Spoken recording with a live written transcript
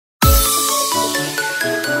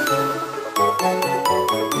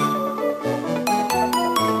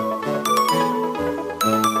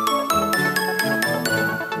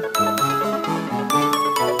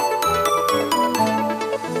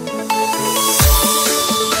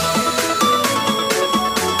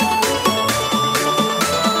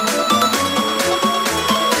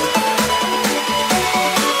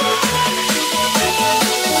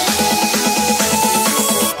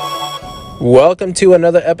Welcome to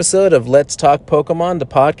another episode of Let's Talk Pokemon, the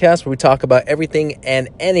podcast where we talk about everything and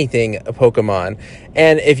anything Pokemon.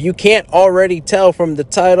 And if you can't already tell from the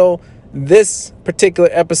title, this particular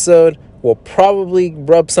episode will probably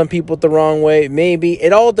rub some people the wrong way. Maybe.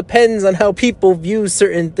 It all depends on how people view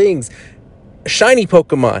certain things. Shiny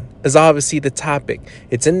Pokemon is obviously the topic.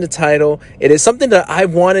 It's in the title. It is something that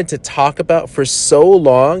I've wanted to talk about for so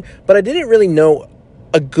long, but I didn't really know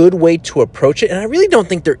a good way to approach it, and I really don't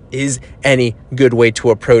think there is any good way to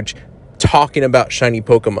approach talking about shiny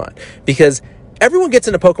Pokemon, because everyone gets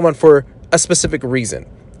into Pokemon for a specific reason.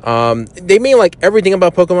 They may like everything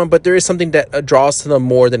about Pokemon, but there is something that draws to them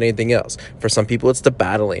more than anything else. For some people, it's the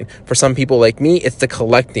battling. For some people like me, it's the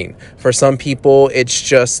collecting. For some people, it's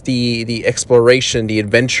just the exploration, the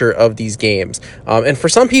adventure of these games. And for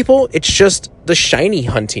some people, it's just the shiny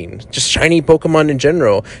hunting, just shiny Pokemon in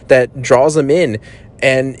general that draws them in.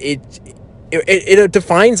 And it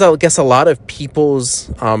defines, I guess, a lot of people's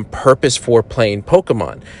purpose for playing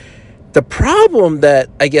Pokemon. The problem that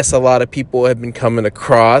I guess a lot of people have been coming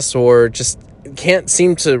across or just can't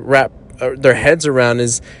seem to wrap their heads around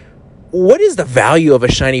is, what is the value of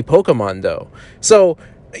a shiny Pokemon, though? So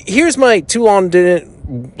here's my too long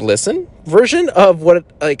didn't listen version of what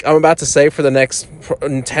I'm about to say for the next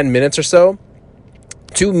 10 minutes or so.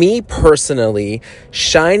 To me personally,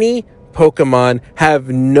 shiny Pokemon have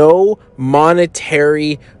no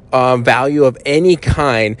monetary value of any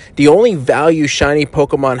kind. The only value shiny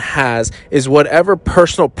Pokemon has is whatever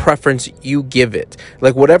personal preference you give it,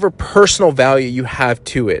 like whatever personal value you have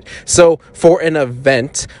to it. So for an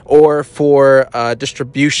event or for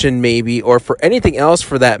distribution maybe, or for anything else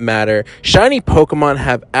for that matter, shiny Pokemon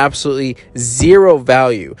have absolutely zero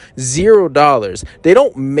value, $0. They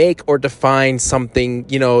don't make or define something,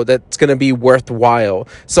 that's going to be worthwhile.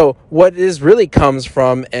 So what is really comes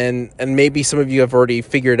from, and maybe some of you have already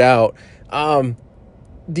figured out,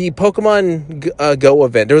 the Pokemon Go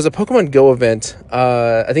event. There was a Pokemon Go event,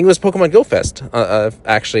 I think it was Pokemon Go Fest,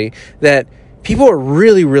 actually, that people are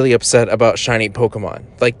really, really upset about shiny Pokemon.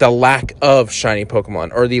 Like the lack of shiny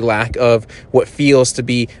Pokemon, or the lack of what feels to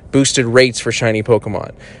be boosted rates for shiny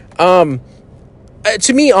Pokemon.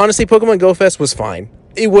 To me, honestly, Pokemon Go Fest was fine.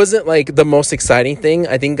 It wasn't like the most exciting thing.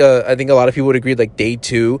 I think a lot of people would agree like day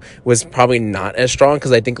 2 was probably not as strong,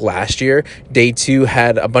 because I think last year day 2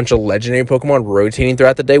 had a bunch of legendary Pokemon rotating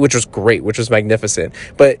throughout the day, which was great, which was magnificent.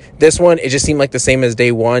 But this one, it just seemed like the same as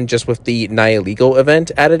day 1, just with the Nihilego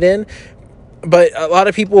event added in. But a lot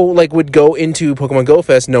of people would go into Pokemon Go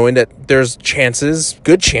Fest knowing that there's chances,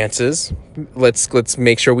 good chances. Let's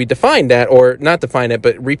make sure we define that, or not define it,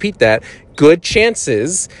 but repeat that. Good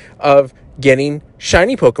chances of getting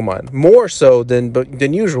shiny Pokemon, more so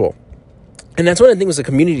than usual. And that's one of the things with the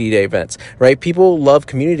community day events, right? People love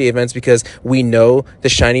community events because we know the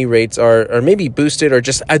shiny rates are maybe boosted, or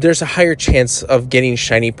just there's a higher chance of getting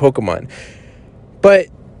shiny Pokemon. But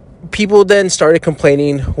people then started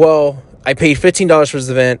complaining, well, I paid $15 for this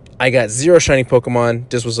event. I got 0 shiny Pokemon.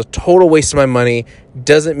 This was a total waste of my money.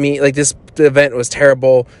 Doesn't mean the event was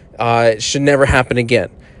terrible. It should never happen again.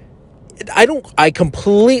 I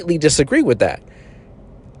completely disagree with that.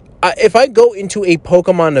 If I go into a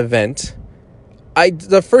Pokemon event,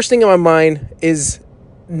 the first thing in my mind is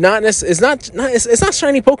it's not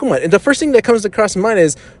shiny Pokemon. And the first thing that comes across my mind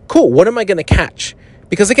is, cool, what am I going to catch?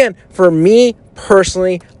 Because again, for me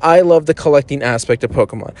personally, I love the collecting aspect of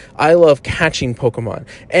Pokemon. I love catching Pokemon.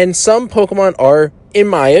 And some Pokemon are, in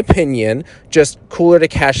my opinion, just cooler to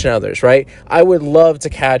catch than others, right? I would love to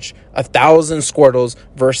catch 1,000 Squirtles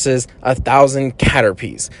versus 1,000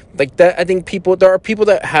 Caterpies. Like that, I think there are people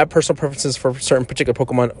that have personal preferences for certain particular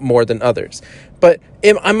Pokemon more than others. But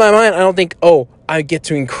in my mind, I don't think, I get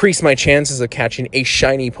to increase my chances of catching a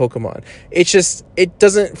shiny Pokemon.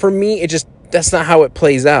 That's not how it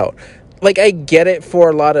plays out. Like, I get it for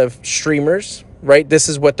a lot of streamers, right? This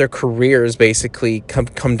is what their careers basically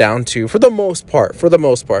come down to for the most part.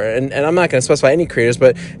 And I'm not going to specify any creators,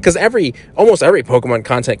 but because almost every Pokemon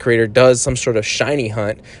content creator does some sort of shiny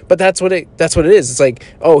hunt. But that's what it is. It's like,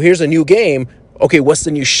 here's a new game. Okay, what's the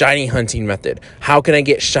new shiny hunting method? How can I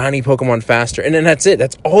get shiny Pokemon faster? And then that's it.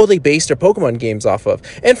 That's all they base their Pokemon games off of.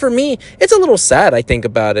 And for me, it's a little sad, I think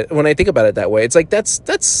about it, when I think about it that way. It's like, that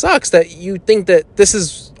sucks that you think that this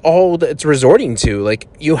is all that it's resorting to. Like,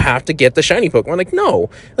 you have to get the shiny Pokemon. Like, no.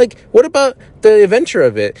 Like, what about the adventure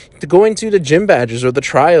of it? To go into the gym badges or the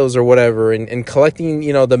trials or whatever, and collecting,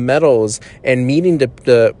 the medals, and meeting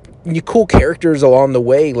the cool characters along the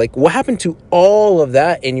way. Like, what happened to all of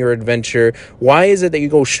that in your adventure? Why is it that you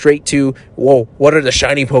go straight to, what are the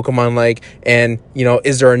shiny Pokemon like? And,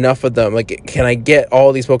 is there enough of them? Like, can I get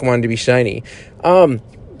all these Pokemon to be shiny?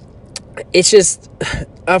 it's just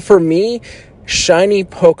for me, shiny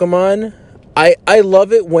Pokemon. I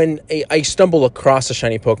love it when I stumble across a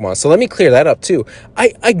shiny Pokemon. So let me clear that up too.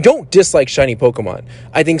 I don't dislike shiny Pokemon.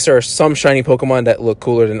 I think there are some shiny Pokemon that look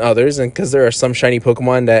cooler than others, and because there are some shiny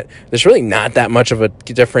Pokemon that there's really not that much of a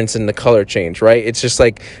difference in the color change, right? It's just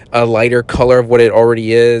like a lighter color of what it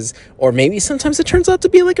already is, or maybe sometimes it turns out to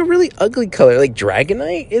be like a really ugly color. Like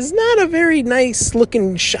Dragonite is not a very nice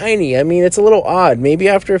looking shiny. I mean, it's a little odd. Maybe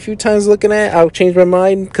after a few times looking at it, I'll change my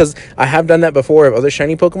mind, because I have done that before of other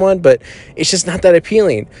shiny Pokemon, but it's just not that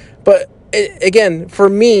appealing. But again, for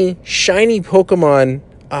me, shiny Pokemon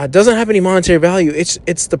doesn't have any monetary value.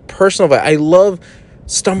 It's the personal value. I love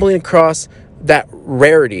stumbling across that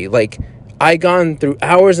rarity. Like, I gone through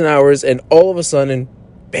hours and hours, and all of a sudden,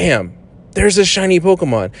 bam, there's a shiny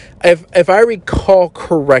Pokemon. If I recall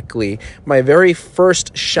correctly, my very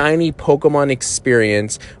first shiny Pokemon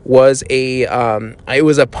experience was it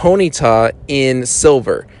was a Ponyta in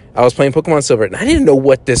Silver. I was playing Pokemon Silver, and I didn't know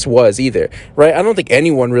what this was either, right? I don't think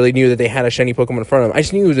anyone really knew that they had a shiny Pokemon in front of them. I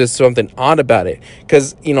just knew there was something odd about it,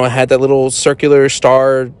 because, you know, I had that little circular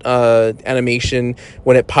star animation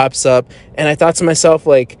when it pops up, and I thought to myself,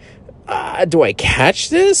 like, do I catch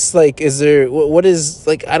this? Like, is there, what is,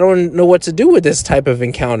 like, I don't know what to do with this type of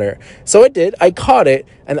encounter. So I did. I caught it,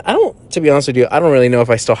 and to be honest with you, I don't really know if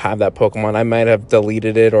I still have that Pokemon. I might have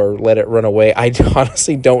deleted it or let it run away. I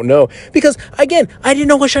honestly don't know, because, again, I didn't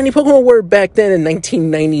know what shiny Pokemon were back then in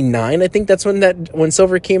 1999. I think that's when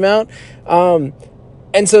Silver came out.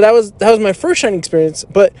 And so that was my first shiny experience,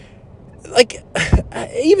 but, like,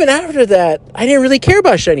 even after that, I didn't really care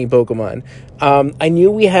about shiny Pokemon. I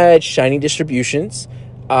knew we had shiny distributions.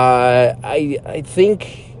 I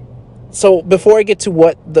think so. Before I get to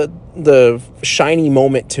what the shiny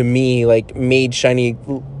moment to me, like, made shiny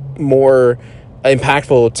more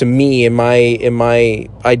impactful to me in my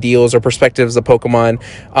ideals or perspectives of Pokemon,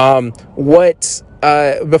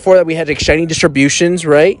 before that we had, like, shiny distributions,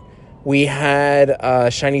 right? We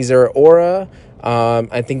had shiny Zeraora.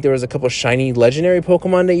 I think there was a couple of shiny legendary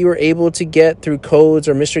Pokemon that you were able to get through codes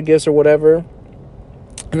or mystery gifts or whatever.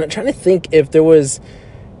 And I'm trying to think if there was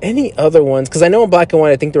any other ones, because I know in Black and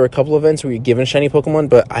White, I think there were a couple of events where you're given shiny Pokemon,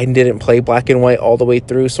 but I didn't play Black and White all the way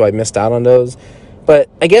through, so I missed out on those. But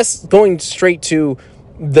I guess going straight to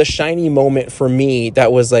the shiny moment for me,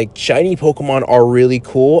 that was like, shiny Pokemon are really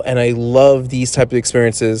cool, and I love these type of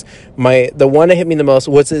experiences. The one that hit me the most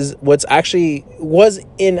was in Let's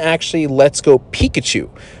Go Pikachu.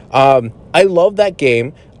 I love that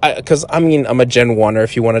game, because I'm a Gen 1er,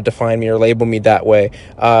 if you want to define me or label me that way.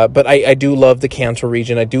 But I do love the Kanto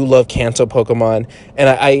region. I do love Kanto Pokemon. And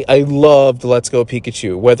I loved Let's Go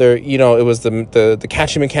Pikachu. Whether, you know, it was the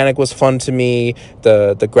catching mechanic was fun to me.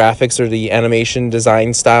 The graphics or the animation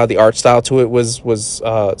design style, the art style to it was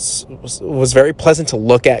very pleasant to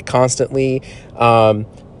look at constantly.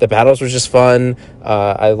 The battles were just fun.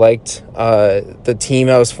 I liked the team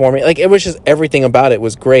I was forming. Like, it was just, everything about it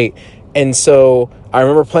was great. And so I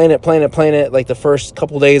remember playing it. Like, the first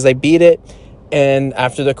couple days I beat it, and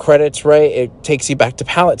after the credits, right, it takes you back to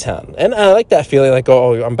Pallet Town. And I like that feeling, like,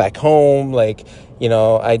 oh, I'm back home. Like, you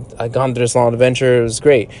know, I gone through this long adventure. It was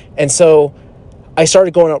great. And so I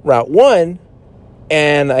started going up Route 1,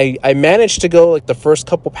 and I managed to go, like, the first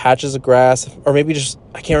couple patches of grass, or maybe just,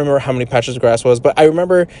 I can't remember how many patches of grass was, but I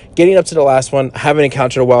remember getting up to the last one, haven't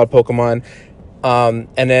encountered a wild Pokemon. And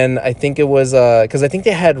then I think it was, because I think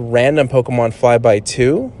they had random Pokemon flyby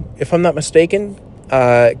too, if I'm not mistaken.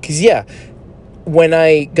 Because, yeah, when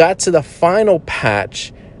I got to the final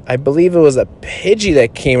patch, I believe it was a Pidgey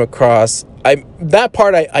that came across. That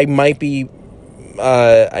part I might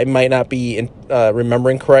not be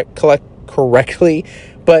remembering correctly,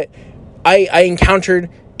 but I encountered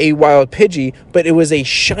a wild Pidgey, but it was a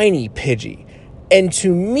shiny Pidgey. And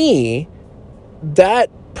to me, that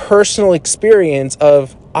personal experience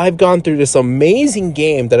of, I've gone through this amazing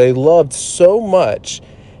game that I loved so much,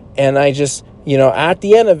 and I just, you know, at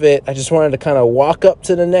the end of it, I just wanted to kind of walk up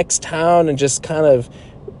to the next town and just kind of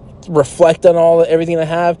reflect on everything I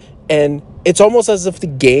have. And it's almost as if the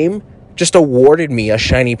game just awarded me a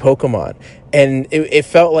shiny Pokemon, and it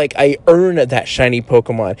felt like I earned that shiny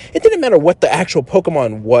Pokemon. It didn't matter what the actual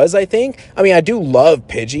Pokemon was, I think. I mean, I do love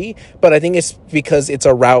Pidgey, but I think it's because it's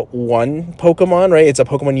a Route 1 Pokemon, right? It's a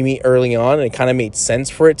Pokemon you meet early on, and it kind of made sense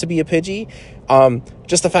for it to be a Pidgey.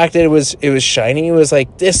 Just the fact that it was shiny, it was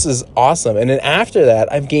like, this is awesome. And then after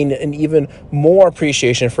that, I've gained an even more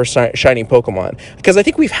appreciation for shiny Pokemon, because I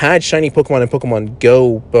think we've had shiny Pokemon in Pokemon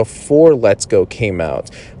Go before Let's Go came out,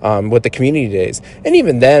 with the community days. And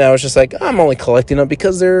even then, I was just like, I'm only collecting them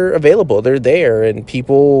because they're available, they're there, and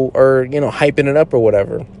people are, you know, hyping it up or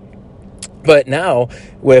whatever. But now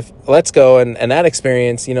with Let's Go and that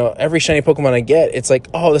experience, every shiny Pokemon I get, it's like,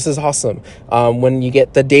 oh, this is awesome. When you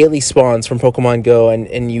get the daily spawns from Pokemon Go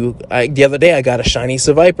the other day I got a shiny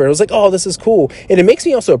Seviper. It was like, oh, this is cool. And it makes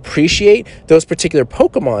me also appreciate those particular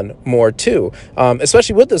Pokemon more too.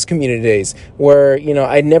 Especially with those community days where,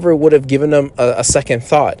 I never would have given them a second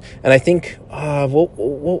thought. And I think,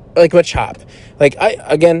 like Machop,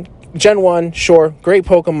 Gen 1, sure, great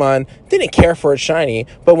Pokemon, didn't care for its shiny,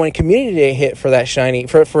 but when Community Day hit for that shiny,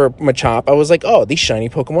 for Machop, I was like, oh, these shiny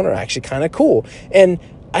Pokemon are actually kind of cool. And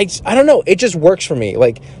I don't know, it just works for me.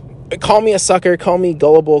 Like, call me a sucker, call me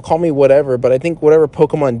gullible, call me whatever, but I think whatever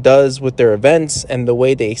Pokemon does with their events and the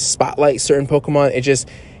way they spotlight certain Pokemon,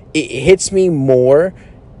 it hits me more.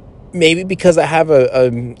 Maybe because I have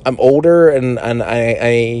I'm older and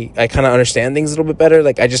I kind of understand things a little bit better.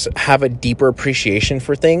 Like, I just have a deeper appreciation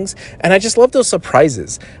for things, and I just love those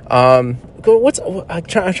surprises. I'm trying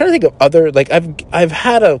to think of other, like, I've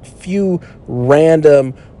had a few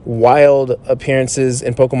random wild appearances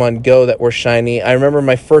in Pokemon Go that were shiny. I remember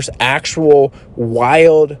my first actual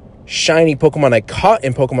wild shiny Pokemon I caught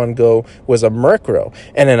in Pokemon Go was a Murkrow,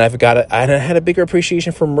 and then I had a bigger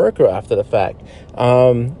appreciation for Murkrow after the fact.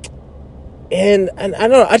 And I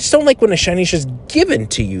don't know, I just don't like when a shiny is just given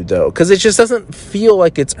to you, though, because it just doesn't feel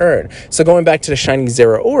like it's earned. So going back to the Shiny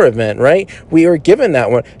Zeraora event, right? We were given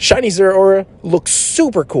that one. Shiny Zeraora looks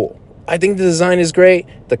super cool. I think the design is great.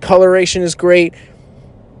 The coloration is great.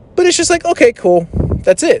 But it's just like, okay, cool.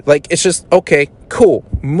 That's it. Like, it's just, okay, cool.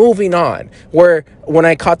 Moving on. Where when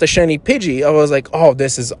I caught the shiny Pidgey, I was like, oh,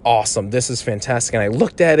 this is awesome. This is fantastic. And I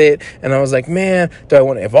looked at it and I was like, man, do I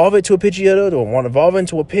want to evolve it to a Pidgeotto? Do I want to evolve it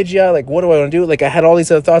into a Pidgeot? Like, what do I want to do? Like, I had all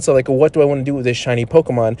these other thoughts of, like, what do I want to do with this shiny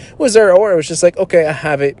Pokemon? Was there, or it was just like, okay, I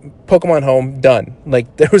have it. Pokemon home, done.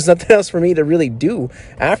 Like, there was nothing else for me to really do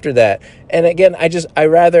after that. And again, I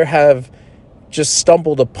rather have just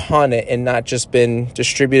stumbled upon it and not just been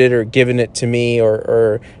distributed or given it to me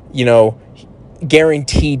or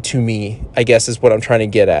guaranteed to me, I guess is what I'm trying to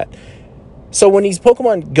get at. So when these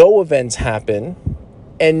Pokemon Go events happen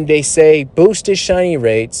and they say boosted shiny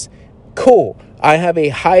rates, cool, I have a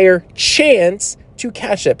higher chance to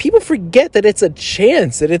catch that. People forget that it's a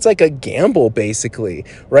chance, that it's like a gamble, basically,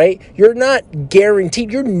 right? You're not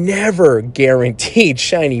guaranteed. You're never guaranteed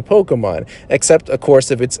shiny Pokemon, except, of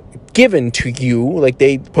course, if it's given to you. Like,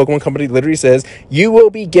 Pokemon Company literally says, you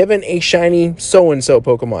will be given a shiny so-and-so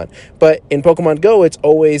Pokemon. But in Pokemon Go, it's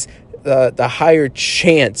always the higher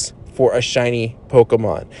chance for a shiny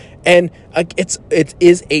Pokemon. And it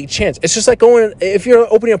is a chance. It's just like if you're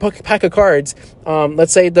opening a pack of cards,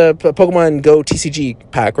 let's say the Pokemon Go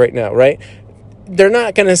TCG pack right now, right? They're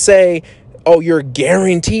not going to say, oh, you're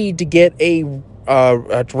guaranteed to get a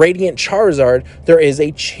Radiant Charizard. There is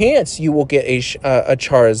a chance you will get a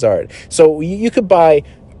Charizard. So you could buy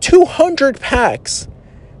 200 packs,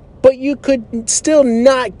 but you could still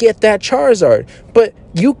not get that Charizard. But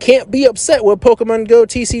you can't be upset with Pokemon Go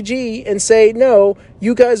TCG and say, no,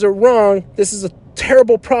 you guys are wrong. This is a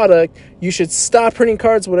terrible product. You should stop printing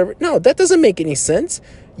cards, whatever. No, that doesn't make any sense.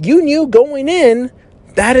 You knew going in,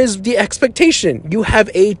 that is the expectation. You have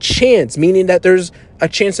a chance, meaning that there's a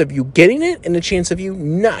chance of you getting it and a chance of you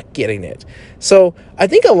not getting it. So I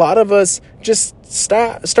think a lot of us just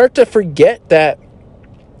start to forget that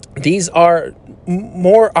these are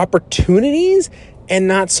more opportunities and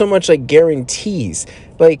not so much like guarantees.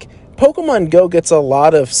 Like, Pokemon Go gets a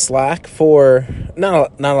lot of slack for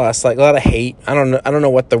not a lot of slack, a lot of hate. I don't know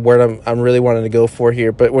what the word I'm really wanting to go for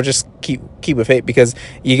here, but we'll just keep with hate, because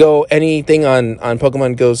you go anything on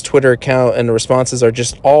Pokemon Go's Twitter account and the responses are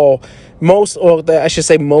just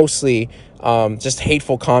mostly just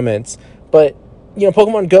hateful comments. But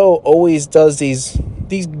Pokemon Go always does these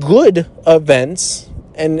good events,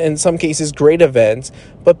 and in some cases great events,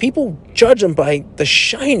 but people judge them by the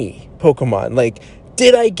shiny Pokemon. Like,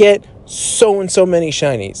 did I get so and so many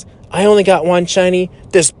shinies? I only got one shiny.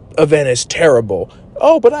 This event is terrible.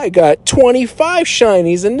 Oh, but I got 25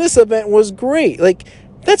 shinies and this event was great. Like,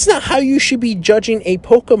 that's not how you should be judging a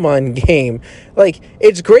Pokemon game. Like,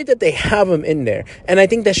 it's great that they have them in there, and I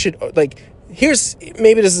think that should, like,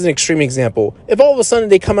 maybe this is an extreme example. If all of a sudden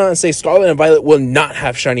they come out and say Scarlet and Violet will not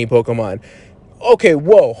have shiny Pokemon, okay,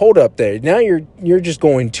 whoa, hold up there. Now you're just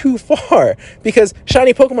going too far, because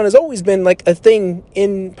shiny Pokemon has always been like a thing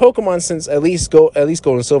in Pokemon since at least Gold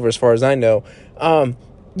and Silver, as far as I know.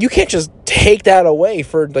 You can't just take that away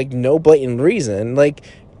for like no blatant reason. Like,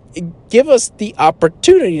 give us the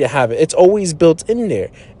opportunity to have it. It's always built in there,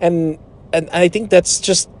 and I think that's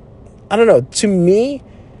just, I don't know. To me,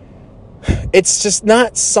 it's just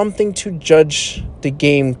not something to judge the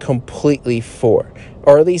game completely for.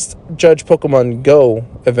 or at least judge Pokemon Go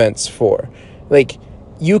events for. Like,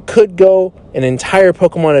 you could go an entire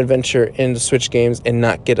Pokemon adventure in the Switch games and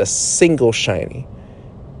not get a single shiny.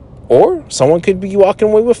 Or someone could be walking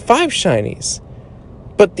away with 5 shinies.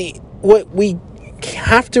 But what we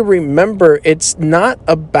have to remember, it's not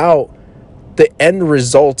about the end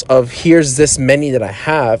result of here's this many that I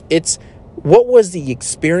have. It's what was the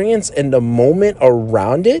experience and the moment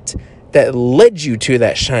around it that led you to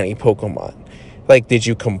that shiny Pokemon. Like, did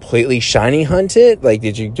you completely shiny hunt it? Like,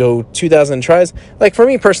 did you go 2,000 tries? Like, for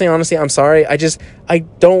me personally, honestly, I'm sorry.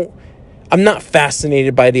 I'm not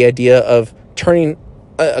fascinated by the idea of turning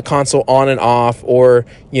a console on and off, or,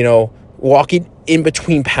 walking in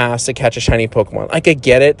between paths to catch a shiny Pokemon. Like, I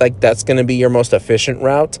get it. Like, that's going to be your most efficient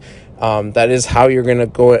route. That is how you're going to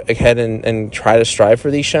go ahead and try to strive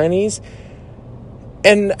for these shinies.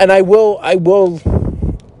 And I'm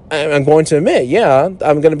going to admit, yeah, I'm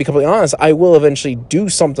going to be completely honest, I will eventually do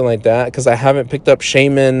something like that, because I haven't picked up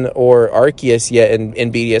Shaman or Arceus yet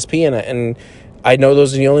in BDSP, and I know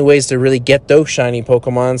those are the only ways to really get those shiny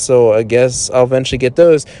Pokemon, so I guess I'll eventually get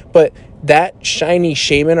those. But that shiny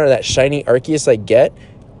Shaman or that shiny Arceus I get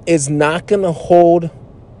is not going to hold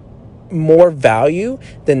more value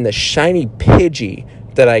than the shiny Pidgey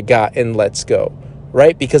that I got in Let's Go,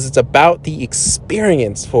 right? Because it's about the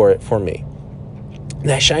experience for me.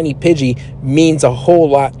 That shiny Pidgey means a whole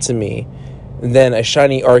lot to me than a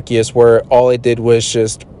shiny Arceus where all it did was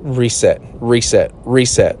just reset.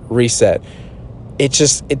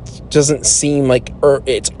 It doesn't seem like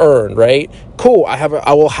it's earned, right? Cool,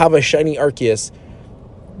 I will have a shiny Arceus,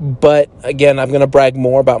 but again, I'm going to brag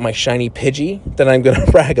more about my shiny Pidgey than I'm going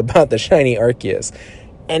to brag about the shiny Arceus.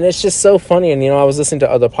 And it's just so funny. And, I was listening to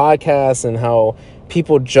other podcasts and how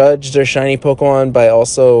people judge their shiny Pokemon by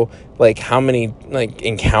also, like, how many, like,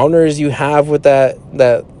 encounters you have with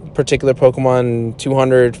that particular Pokemon,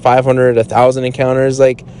 200, 500, 1,000 encounters.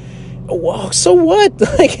 Like, well, so what?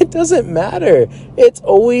 Like, it doesn't matter. It's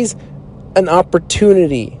always an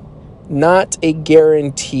opportunity, not a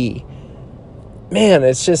guarantee. Man,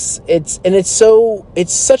 it's such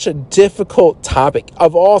a difficult topic.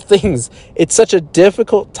 Of all things, it's such a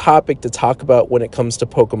difficult topic to talk about when it comes to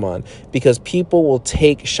Pokemon, because people will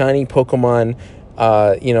take shiny Pokemon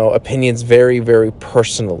opinions very, very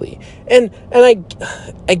personally. And I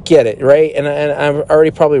get it, right? And I've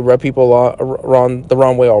already probably rubbed people the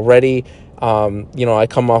wrong way already. I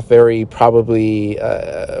come off very probably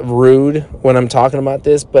rude when I'm talking about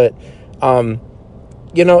this, but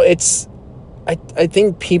it's, I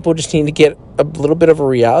think people just need to get a little bit of a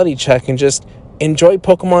reality check and just enjoy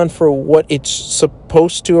Pokemon for what it's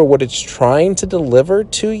supposed to, or what it's trying to deliver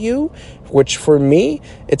to you, which for me,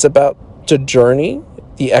 it's about the journey,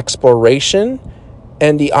 the exploration,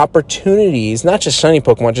 and the opportunities, not just shiny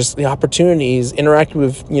Pokemon, just the opportunities, interacting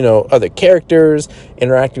with, other characters,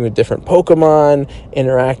 interacting with different Pokemon,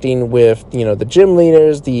 interacting with, the gym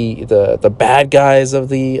leaders, the bad guys of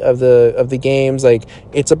the games. Like,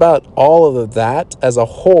 it's about all of that as a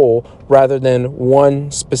whole, rather than one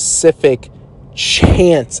specific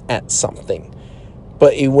chance at something.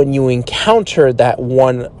 But when you encounter that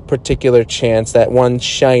one particular chance, that one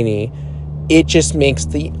shiny, it just makes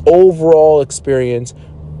the overall experience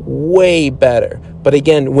way better. But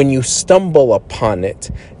again, when you stumble upon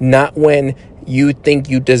it, not when you think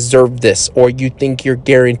you deserve this, or you think you're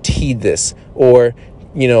guaranteed this, or,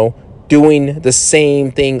 doing the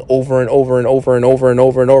same thing over and over and over and over and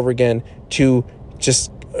over and over again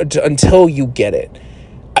until you get it.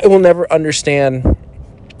 I will never understand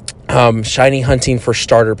shiny hunting for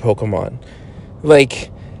starter Pokemon.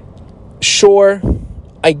 Like, sure,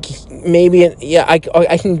 I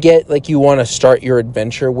can get, like, you want to start your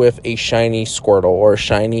adventure with a shiny Squirtle or a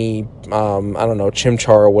shiny, Chimchar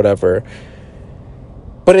or whatever.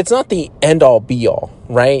 But it's not the end-all, be-all,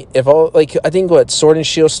 right? I think Sword and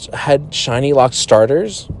Shield had shiny locked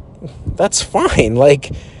starters, that's fine.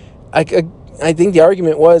 Like, I think the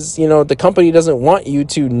argument was, the company doesn't want you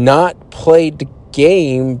to not play the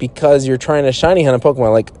game because you're trying to shiny hunt a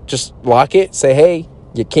Pokemon. Like, just lock it, say, hey,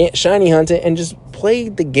 you can't shiny hunt it, and just play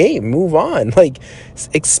the game, move on, like,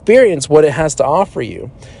 experience what it has to offer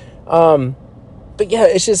you. But yeah,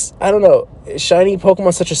 it's just, I don't know, shiny Pokemon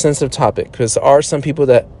is such a sensitive topic, because there are some people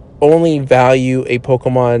that only value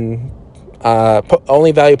Pokemon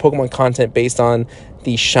content based on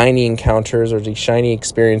the shiny encounters or the shiny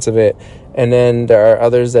experience of it, and then there are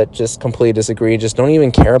others that just completely disagree, just don't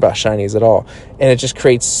even care about shinies at all, and it just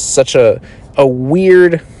creates such a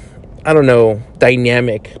weird, I don't know,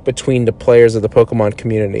 dynamic between the players of the Pokemon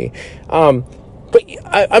community. But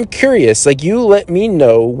I'm curious, like, you let me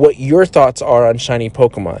know what your thoughts are on shiny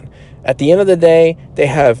Pokemon. At the end of the day, they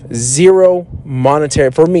have zero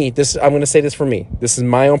monetary, for me, I'm going to say this for me. This is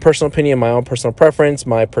my own personal opinion, my own personal preference,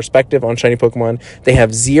 my perspective on shiny Pokemon. They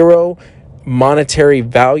have zero monetary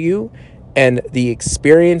value, and the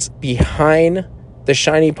experience behind the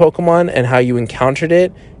shiny Pokemon and how you encountered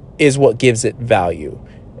it is what gives it value.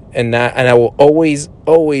 And I will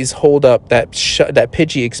always hold up that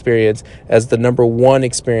Pidgey experience as the number one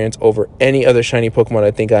experience over any other shiny Pokemon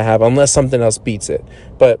I think I have, unless something else beats it.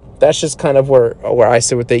 But that's just kind of where I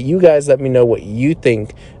sit with it. You guys, let me know what you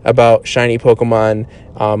think about shiny Pokemon.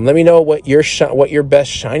 Let me know what your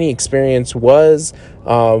best shiny experience was.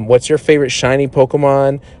 What's your favorite shiny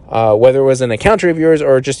Pokemon? Whether it was an encounter of yours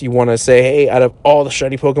or just you want to say, hey, out of all the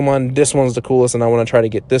shiny Pokemon, this one's the coolest, and I want to try to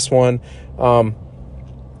get this one.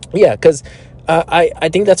 Yeah, because I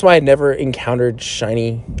think that's why I never encountered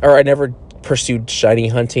shiny, or I never pursued shiny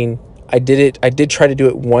hunting. I did try to do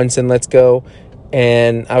it once in Let's Go,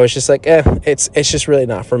 and I was just like, it's just really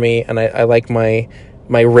not for me, and I like my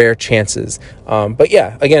rare chances. But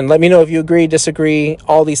yeah, again, let me know if you agree, disagree,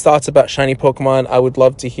 all these thoughts about shiny Pokemon. I would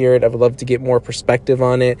love to hear it. I would love to get more perspective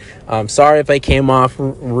on it. Sorry if I came off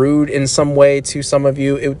rude in some way to some of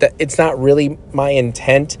you. It's not really my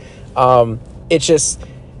intent. It's just,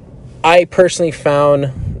 I personally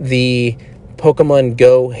found the Pokemon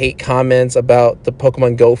Go hate comments about the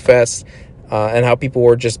Pokemon Go Fest and how people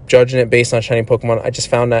were just judging it based on shiny Pokemon. I just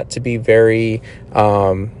found that to be very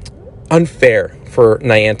unfair for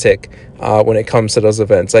Niantic when it comes to those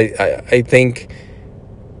events. I think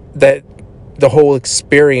that the whole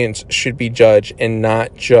experience should be judged and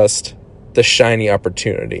not just the shiny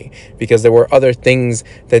opportunity, because there were other things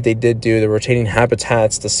that they did do: the rotating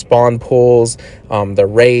habitats, the spawn pools, the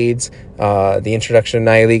raids, the introduction of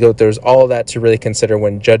Nihilego. There's all of that to really consider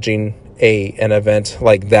when judging an event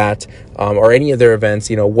like that, or any of their events.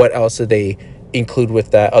 What else did they include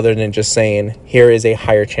with that other than just saying here is a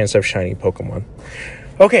higher chance of shiny Pokemon?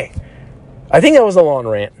 Okay, I think that was a long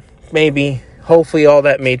rant. Maybe, hopefully all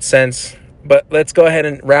that made sense. But let's go ahead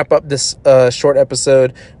and wrap up this short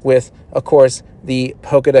episode with, of course, the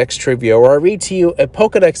Pokedex trivia, where I read to you a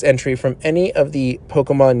Pokedex entry from any of the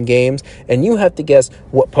Pokemon games, and you have to guess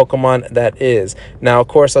what Pokemon that is. Now, of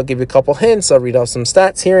course, I'll give you a couple hints. I'll read off some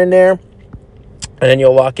stats here and there, and then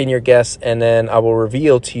you'll lock in your guess, and then I will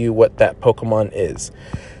reveal to you what that Pokemon is.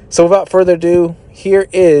 So without further ado, here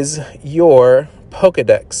is your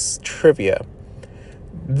Pokedex trivia.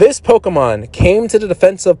 This Pokemon came to the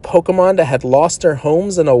defense of Pokemon that had lost their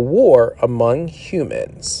homes in a war among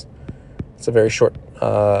humans. It's a very short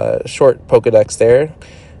Pokedex there.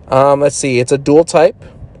 Let's see. It's a dual type.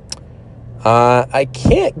 I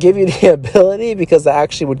can't give you the ability because I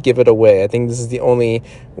actually would give it away. I think this is the only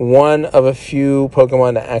one of a few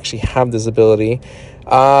Pokemon that actually have this ability.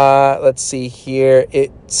 Let's see here.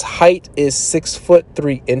 Its height is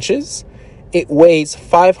 6'3". It weighs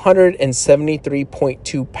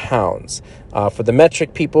 573.2 pounds. For the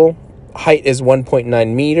metric people, height is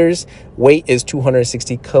 1.9 meters. Weight is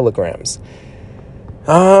 260 kilograms.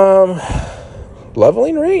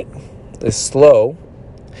 Leveling rate is slow.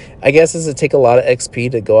 I guess does it take a lot of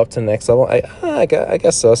XP to go up to the next level? I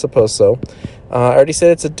guess so. I suppose so. I already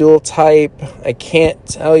said it's a dual type. I can't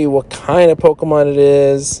tell you what kind of Pokemon it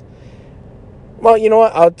is. Well, you know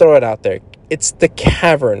what? I'll throw it out there. It's the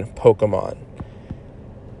Cavern Pokemon.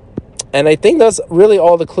 And I think that's really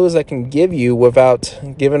all the clues I can give you without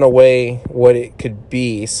giving away what it could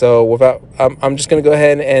be. So I'm just going to go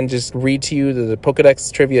ahead and just read to you the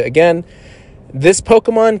Pokedex trivia again. This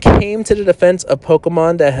Pokemon came to the defense of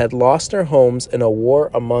Pokemon that had lost their homes in a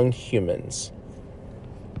war among humans.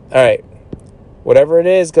 All right. Whatever it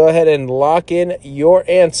is, go ahead and lock in your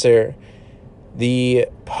answer. The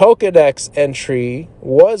Pokedex entry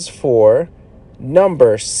was for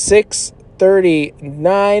number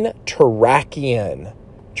 639, Terrakion.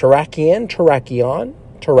 Terrakion.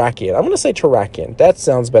 I'm going to say Terrakion. That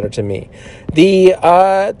sounds better to me. The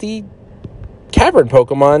Cavern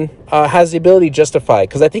Pokemon has the ability Justify,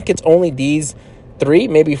 because I think it's only these three,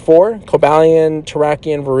 maybe four: Cobalion,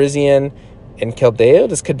 Terrakion, Virizion, and Keldeo.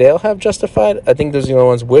 Does Keldeo have Justified? I think those are the only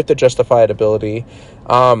ones with the Justified ability.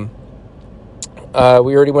 We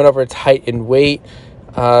already went over its height and weight.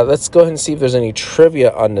 Let's go ahead and see if there's any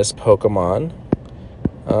trivia on this Pokemon.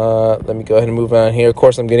 Let me go ahead and move on here. Of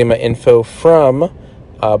course, I'm getting my info from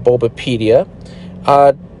Bulbapedia.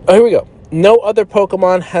 Here we go. No other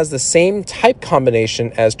Pokemon has the same type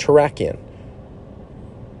combination as Terrakion.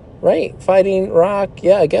 Right? Fighting rock?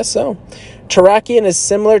 Yeah, I guess so. Terrakion is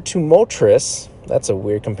similar to Moltres. That's a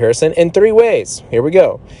weird comparison. In 3 ways. Here we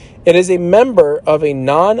go. It is a member of a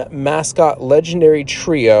non-mascot legendary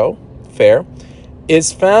trio. Fair.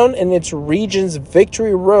 is found in its region's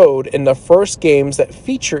Victory Road in the first games that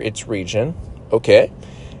feature its region, okay,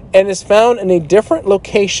 and is found in a different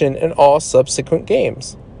location in all subsequent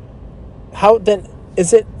games. How then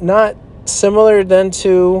is it not similar then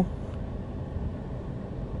to...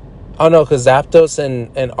 Oh no, because Zapdos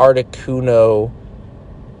and Articuno...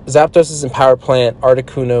 Zapdos is in Power Plant,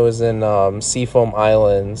 Articuno is in Seafoam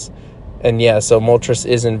Islands, and yeah, so Moltres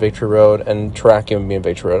is in Victory Road, and Terrakion would be in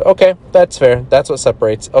Victory Road. Okay, that's fair. That's what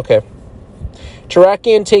separates. Okay.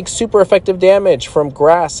 Terrakion takes super effective damage from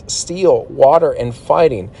grass, steel, water, and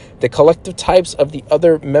fighting, the collective types of the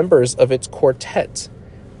other members of its quartet.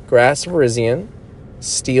 Grass, Virizion,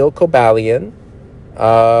 steel, Cobalion,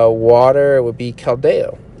 water would be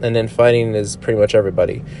Keldeo, and then fighting is pretty much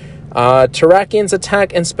everybody. Terrakion's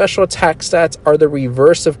attack and special attack stats are the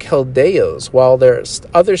reverse of Keldeo's, while their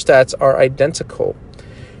other stats are identical.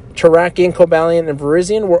 Terrakion, Cobalion, and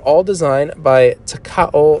Virizion were all designed by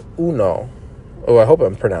Takao Uno. Oh, I hope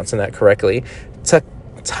I'm pronouncing that correctly.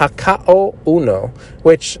 Takao Uno,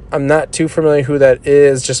 which I'm not too familiar who that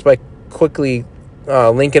is, just by quickly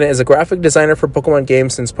linking it, is a graphic designer for Pokemon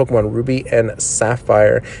games since Pokemon Ruby and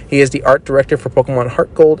Sapphire. He is the art director for Pokemon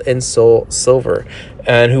Heart Gold and Soul Silver,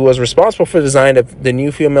 and who was responsible for the design of the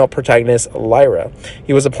new female protagonist, Lyra.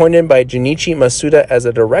 He was appointed by Junichi Masuda as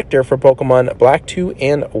a director for Pokemon Black 2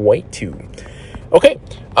 and White 2. Okay,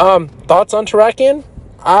 thoughts on Terrakion?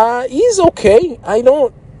 He's okay. I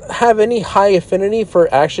don't have any high affinity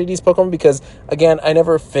for actually these Pokemon because, again, I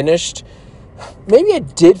never finished... Maybe I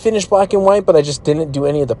did finish Black and White, but I just didn't do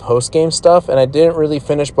any of the post-game stuff, and I didn't really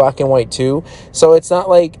finish Black and White 2, so it's not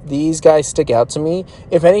like these guys stick out to me.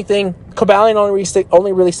 If anything, Cobalion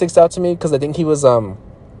only really sticks out to me because I think he was a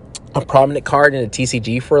prominent card in a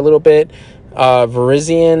TCG for a little bit.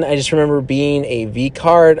 Virizion, I just remember being a V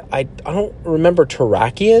card. I don't remember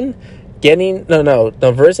Terrakion getting... No,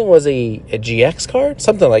 Virizion was a GX card?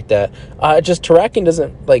 Something like that. Just Terrakion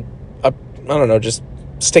doesn't, like, I don't know, just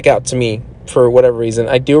stick out to me for whatever reason.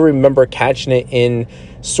 I do remember catching it in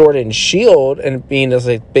Sword and Shield and being this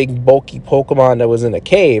like big bulky Pokemon that was in a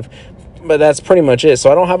cave, but that's pretty much it.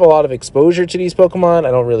 So I don't have a lot of exposure to these Pokemon.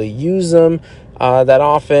 I don't really use them that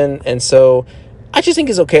often, and so I just think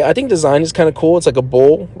it's okay. I think design is kind of cool. It's like a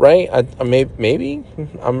bull, right? Maybe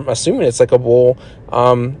I'm assuming it's like a bull.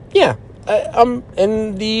 Yeah.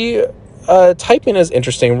 And the typing is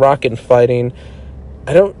interesting. Rock and fighting.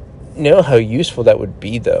 I don't know how useful that would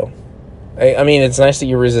be though. I mean, it's nice that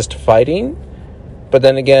you resist fighting, but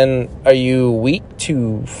then again, are you weak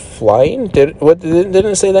to flying? Didn't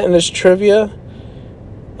it say that in this trivia?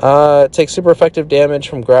 It takes super effective damage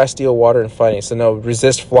from grass, steel, water, and fighting. So no,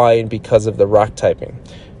 resist flying because of the rock typing.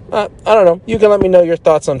 I don't know. You can let me know your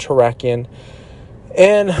thoughts on Terrakion.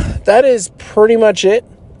 And that is pretty much it.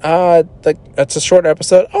 That's a short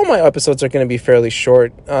episode. All my episodes are going to be fairly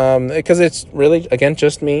short, because it's really, again,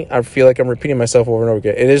 just me. I feel like I'm repeating myself over and over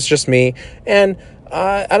again. It is just me, and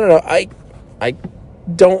I don't know. I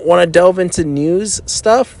don't want to delve into news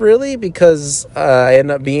stuff really because I end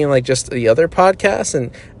up being like just the other podcasts, and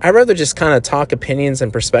I'd rather just kind of talk opinions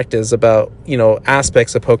and perspectives about, you know,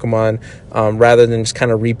 aspects of Pokemon, rather than just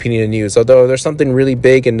kind of repeating the news. Although there's something really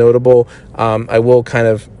big and notable, I will kind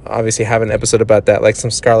of obviously have an episode about that, like some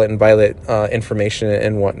Scarlet and Violet information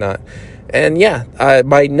and whatnot. And yeah,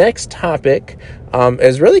 my next topic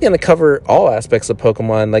is really going to cover all aspects of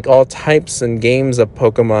Pokemon, like all types and games of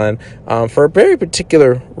Pokemon, for a very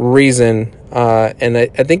particular reason. And I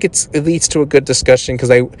think it leads to a good discussion because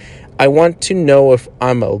I want to know if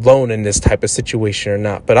I'm alone in this type of situation or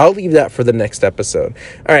not. But I'll leave that for the next episode.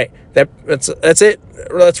 All right, that's it.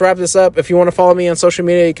 Let's wrap this up. If you want to follow me on social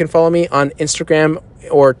media, you can follow me on Instagram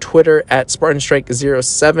or Twitter at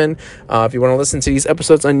SpartanStrike07. If you want to listen to these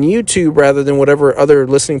episodes on YouTube rather than whatever other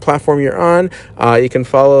listening platform you're on, you can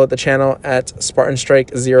follow the channel at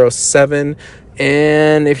SpartanStrike07.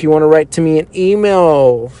 And if you want to write to me an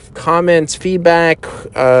email, comments, feedback,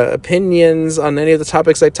 opinions on any of the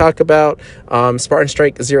topics I talk about,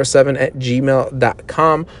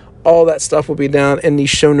 SpartanStrike07@gmail.com. All that stuff will be down in the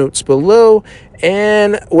show notes below.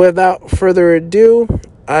 And without further ado,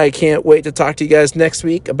 I can't wait to talk to you guys next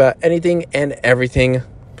week about anything and everything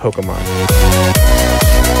Pokemon.